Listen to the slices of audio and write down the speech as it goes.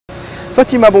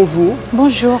Fatima, bonjour.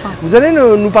 Bonjour. Vous allez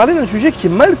nous parler d'un sujet qui est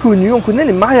mal connu. On connaît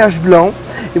les mariages blancs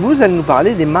et vous allez nous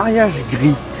parler des mariages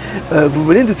gris. Vous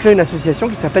venez de créer une association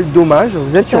qui s'appelle Dommages.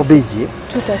 Vous êtes sur Béziers.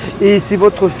 Tout à fait. Et c'est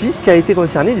votre fils qui a été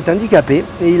concerné, il est handicapé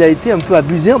et il a été un peu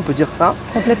abusé, on peut dire ça.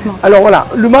 Complètement. Alors voilà,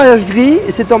 le mariage gris,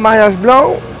 c'est un mariage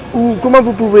blanc ou comment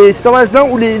vous pouvez... C'est un mariage blanc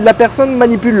où la personne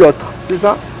manipule l'autre, c'est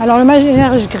ça? Alors le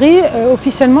mariage gris,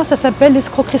 officiellement, ça s'appelle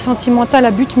l'escroquerie sentimentale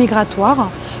à but migratoire,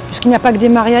 puisqu'il n'y a pas que des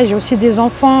mariages, il y a aussi des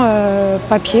enfants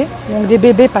papier, donc des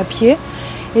bébés papier.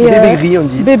 Et bébé gris, on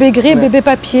dit. Bébé gris, ouais. Bébé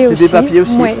papier aussi. Bébé papier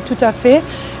aussi. Oui, tout à fait.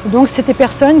 Donc c'est des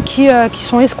personnes qui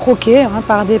sont escroquées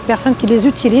par des personnes qui les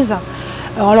utilisent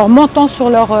en leur mentant sur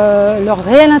leur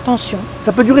réelle intention.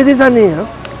 Ça peut durer des années, hein?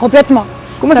 Complètement.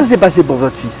 Comment ça s'est passé pour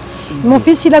votre fils? Mon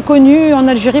fils, il a connu en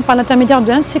Algérie par l'intermédiaire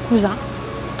d'un de ses cousins,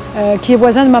 qui est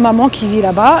voisin de ma maman qui vit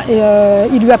là-bas. Et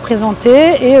il lui a présenté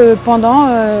et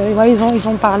voilà, ils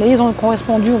ont parlé, ils ont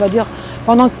correspondu, on va dire,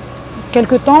 pendant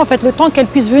quelques temps. En fait, le temps qu'elle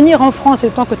puisse venir en France et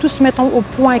le temps que tout se mette au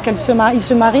point et qu'ils se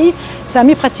marient, ça a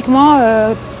mis pratiquement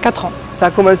 4 ans. Ça a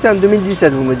commencé en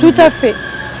 2017, vous me dites? Tout à fait,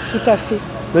 tout à fait.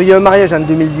 Donc il y a un mariage en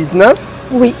 2019?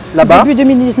 Oui, là-bas, début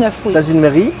 2019, oui. Dans une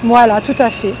mairie? Voilà, tout à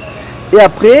fait. Et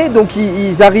après, donc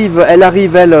elle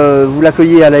arrive, vous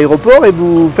l'accueillez à l'aéroport et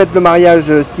vous faites le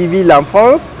mariage civil en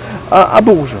France, à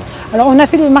Bourges. Alors on a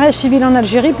fait le mariage civil en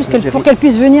Algérie, pour qu'elle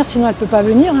puisse venir, sinon elle ne peut pas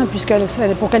venir, hein,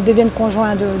 pour qu'elle devienne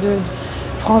conjoint de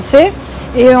français.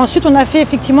 Et ensuite on a fait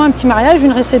effectivement un petit mariage,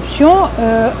 une réception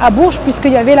à Bourges,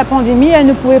 puisqu'il y avait la pandémie, elle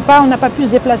ne pouvait pas, on n'a pas pu se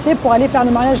déplacer pour aller faire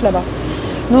le mariage là-bas.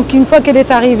 Donc une fois qu'elle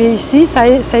est arrivée ici, ça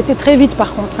a été très vite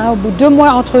par contre, hein, au bout de 2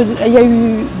 mois, il y a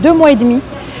eu 2 mois et demi.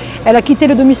 Elle a quitté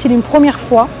le domicile une première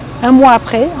fois, 1 mois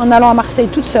après, en allant à Marseille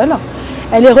toute seule.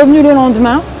 Elle est revenue le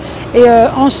lendemain et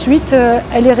ensuite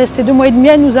elle est restée 2 mois et demi.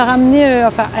 Elle nous a ramené,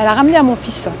 elle a ramené à mon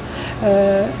fils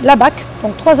la BAC,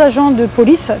 donc 3 agents de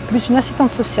police plus une assistante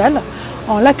sociale,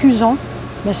 en l'accusant,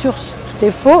 bien sûr tout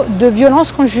est faux, de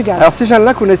violence conjugale. Alors ces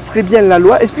gens-là connaissent très bien la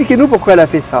loi. Expliquez-nous pourquoi elle a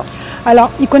fait ça. Alors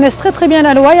ils connaissent très bien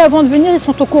la loi et avant de venir ils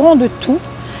sont au courant de tout.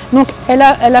 Donc elle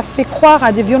a fait croire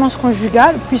à des violences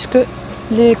conjugales puisque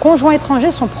les conjoints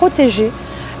étrangers sont protégés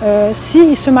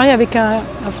s'ils se marient avec un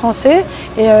Français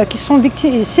et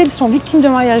s'ils sont victimes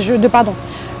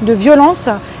de violences,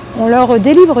 on leur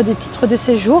délivre des titres de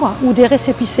séjour ou des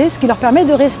récépissés, ce qui leur permet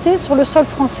de rester sur le sol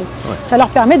français. Ouais. Ça leur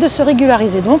permet de se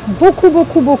régulariser. Donc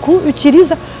beaucoup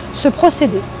utilisent ce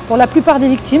procédé. Pour la plupart des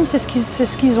victimes, c'est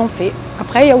ce qu'ils ont fait.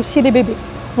 Après, il y a aussi les bébés.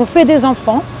 On fait des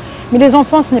enfants. Mais les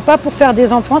enfants, ce n'est pas pour faire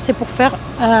des enfants, c'est pour faire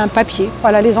un papier.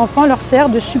 Voilà, les enfants leur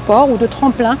servent de support ou de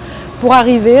tremplin pour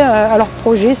arriver à leur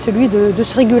projet, celui de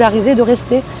se régulariser, de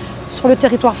rester sur le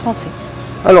territoire français.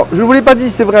 Alors, je ne vous l'ai pas dit,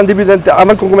 c'est vrai, en début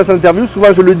avant qu'on commence l'interview,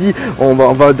 souvent je le dis, on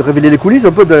va révéler les coulisses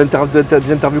un peu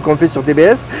des interviews qu'on fait sur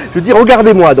TBS. Je dis,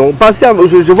 regardez-moi, donc passez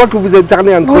je vois que vous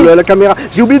alternez entre la caméra.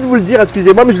 J'ai oublié de vous le dire,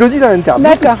 excusez-moi, mais je le dis dans l'interview,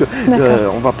 parce que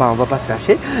on va pas se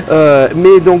lâcher.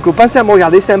 Mais donc, passez à me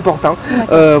regarder, c'est important.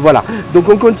 Voilà, donc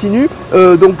on continue.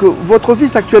 Donc, votre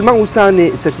fils actuellement, où ça en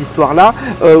est, cette histoire-là?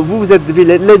 Vous êtes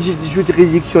l'aide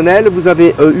juridictionnelle, vous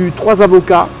avez eu 3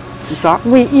 avocats. Ça?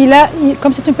 Oui,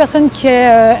 comme c'est une personne qui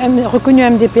est reconnue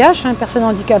MDPH, une personne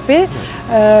handicapée,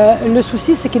 le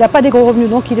souci c'est qu'il n'a pas des gros revenus,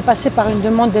 donc il est passé par une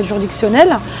demande d'aide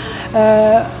juridictionnelle.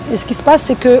 Et ce qui se passe,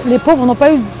 c'est que les pauvres n'ont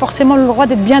pas eu forcément le droit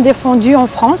d'être bien défendus en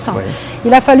France. Oui.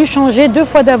 Il a fallu changer 2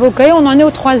 fois d'avocat et on en est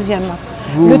au 3e.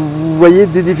 Vous voyez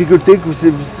des difficultés que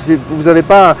vous n'avez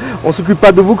pas, on ne s'occupe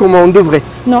pas de vous comme on devrait?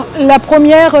 Non, la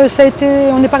première, ça a été,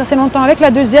 on n'est pas resté longtemps avec.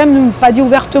 La deuxième, pas dit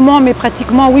ouvertement, mais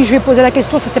pratiquement, oui, je lui ai posé la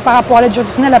question, c'était par rapport à l'aide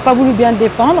juridictionnelle, elle n'a pas voulu bien le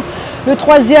défendre. Le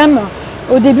 3e,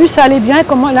 au début, ça allait bien,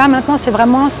 là maintenant, c'est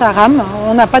vraiment, ça rame.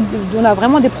 On a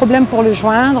vraiment des problèmes pour le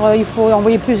joindre, il faut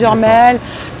envoyer plusieurs mails,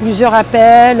 plusieurs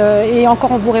appels, et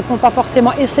encore on ne vous répond pas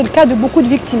forcément. Et c'est le cas de beaucoup de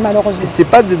victimes, malheureusement.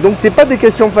 Donc ce n'est pas des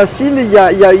questions faciles,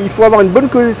 il faut avoir une bonne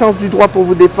connaissance du droit pour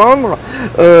vous défendre,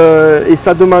 et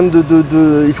ça demande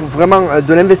il faut vraiment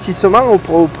de l'investissement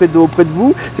auprès de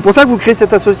vous. C'est pour ça que vous créez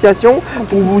cette association,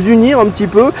 pour vous unir un petit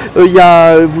peu.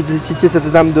 Vous citiez cette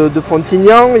dame de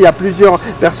Frontignan, il y a plusieurs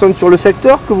personnes sur le secteur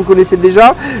que vous connaissez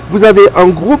déjà. Vous avez un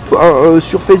groupe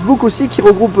sur Facebook aussi qui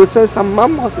regroupe 500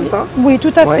 membres, c'est ça? Oui,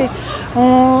 tout à fait.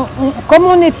 Comme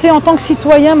on était en tant que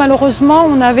citoyen, malheureusement,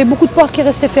 on avait beaucoup de portes qui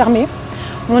restaient fermées.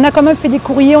 On a quand même fait des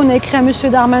courriers, on a écrit à M.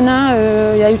 Darmanin,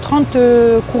 il y a eu 30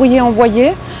 courriers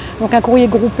envoyés, donc un courrier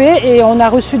groupé, et on a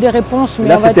reçu des réponses. Mais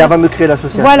là, c'était avant de créer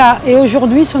l'association. Voilà, et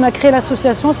aujourd'hui, si on a créé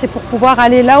l'association, c'est pour pouvoir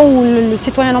aller là où le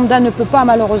citoyen lambda ne peut pas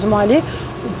malheureusement aller,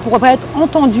 pour ne pas être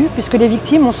entendues, puisque les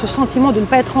victimes ont ce sentiment de ne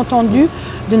pas être entendues,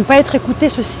 de ne pas être écoutées,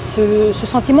 ce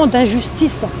sentiment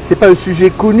d'injustice. C'est pas un sujet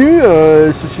connu,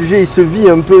 ce sujet il se vit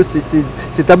un peu,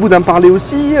 c'est tabou d'en parler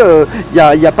aussi,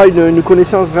 il n'y a pas une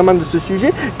connaissance vraiment de ce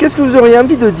sujet. Qu'est-ce que vous auriez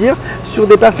envie de dire sur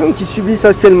des personnes qui subissent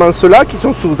actuellement cela, qui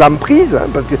sont sous emprise, hein,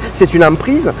 parce que c'est une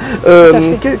emprise,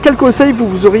 quel conseil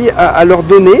vous auriez à leur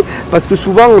donner? Parce que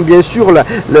souvent, bien sûr,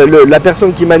 la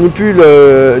personne qui manipule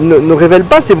ne révèle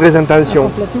pas ses vraies intentions.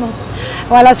 Complètement.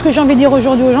 Voilà, ce que j'ai envie de dire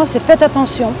aujourd'hui aux gens, c'est faites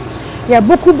attention. Il y a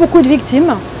beaucoup de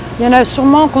victimes. Il y en a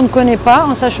sûrement qu'on ne connaît pas,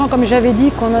 en sachant, comme j'avais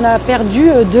dit, qu'on en a perdu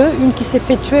deux. Une qui s'est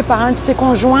fait tuer par un de ses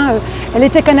conjoints. Elle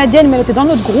était canadienne, mais elle était dans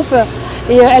notre groupe.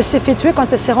 Et elle s'est fait tuer quand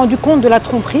elle s'est rendue compte de la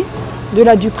tromperie, de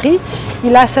la duperie.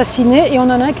 Il l'a assassinée et on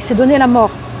en a un qui s'est donné la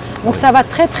mort. Donc ça va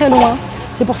très très loin.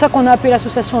 C'est pour ça qu'on a appelé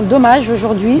l'association Dommages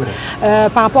aujourd'hui,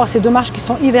 par rapport à ces dommages qui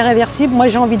sont irréversibles. Moi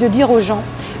j'ai envie de dire aux gens,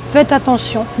 faites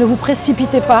attention, ne vous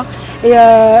précipitez pas. Et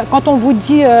quand on vous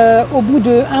dit au bout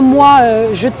d'1 mois,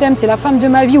 je t'aime, tu es la femme de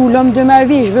ma vie ou l'homme de ma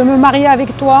vie, je veux me marier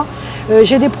avec toi,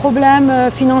 j'ai des problèmes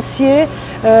financiers,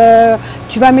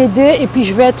 tu vas m'aider et puis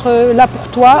je vais être là pour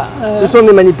toi. Ce sont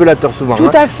des manipulateurs souvent, tout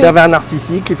à fait. Pervers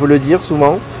narcissiques, il faut le dire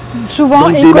souvent. Souvent.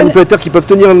 Donc, des manipulateurs qui peuvent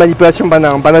tenir une manipulation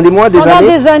pendant des mois, des années.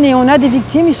 Pendant des années, on a des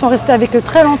victimes, ils sont restés avec eux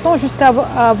très longtemps jusqu'à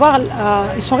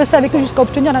ils sont restés avec eux jusqu'à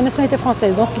obtenir la nationalité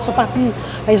française. Donc ils sont partis,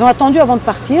 ils ont attendu avant de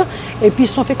partir et puis ils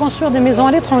se sont fait construire des maisons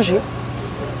à l'étranger,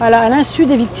 à l'insu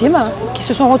des victimes qui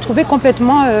se sont retrouvées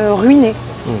complètement ruinées.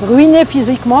 Ruinées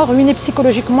physiquement, ruinées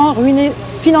psychologiquement, ruinées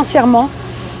financièrement.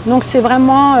 Donc c'est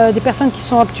vraiment des personnes qui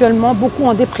sont actuellement beaucoup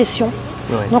en dépression.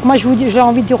 Ouais. Donc moi j'ai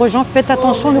envie de dire aux gens, faites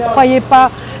attention, ne croyez pas,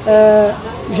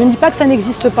 je ne dis pas que ça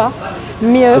n'existe pas,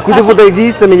 mais... Beaucoup de fautes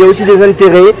existent, mais il y a aussi des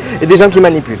intérêts et des gens qui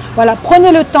manipulent. Voilà,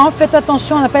 prenez le temps, faites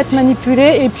attention à ne pas être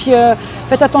manipulé et puis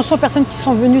faites attention aux personnes qui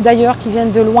sont venues d'ailleurs, qui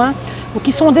viennent de loin ou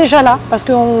qui sont déjà là, parce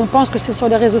qu'on pense que c'est sur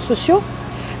les réseaux sociaux,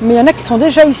 mais il y en a qui sont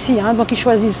déjà ici, hein, donc ils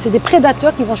choisissent, c'est des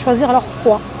prédateurs qui vont choisir leur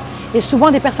proie. Et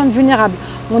souvent des personnes vulnérables.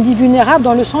 On dit vulnérables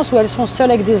dans le sens où elles sont seules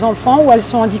avec des enfants, où elles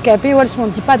sont handicapées, où elles sont, on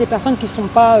ne dit pas des personnes qui ne sont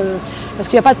pas... parce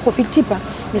qu'il n'y a pas de profil type, hein,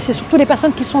 mais c'est surtout les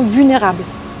personnes qui sont vulnérables.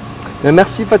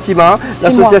 Merci Fatima.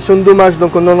 L'association Dommages,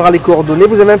 donc on donnera les coordonnées.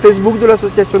 Vous avez un Facebook de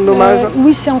l'association Dommages?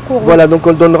 Oui, c'est en cours. Voilà, donc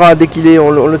on le donnera dès qu'il est, on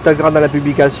le taguera dans la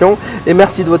publication. Et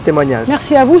merci de votre témoignage.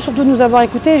 Merci à vous, surtout de nous avoir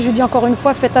écoutés. Je dis encore une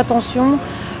fois, faites attention.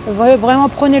 Vraiment,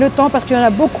 prenez le temps parce qu'il y en a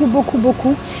beaucoup.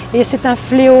 Et c'est un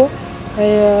fléau.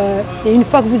 Et une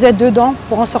fois que vous êtes dedans,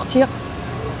 pour en sortir,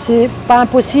 c'est pas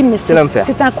impossible, mais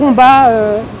c'est un combat,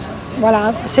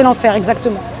 voilà, c'est l'enfer,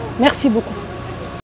 exactement. Merci beaucoup.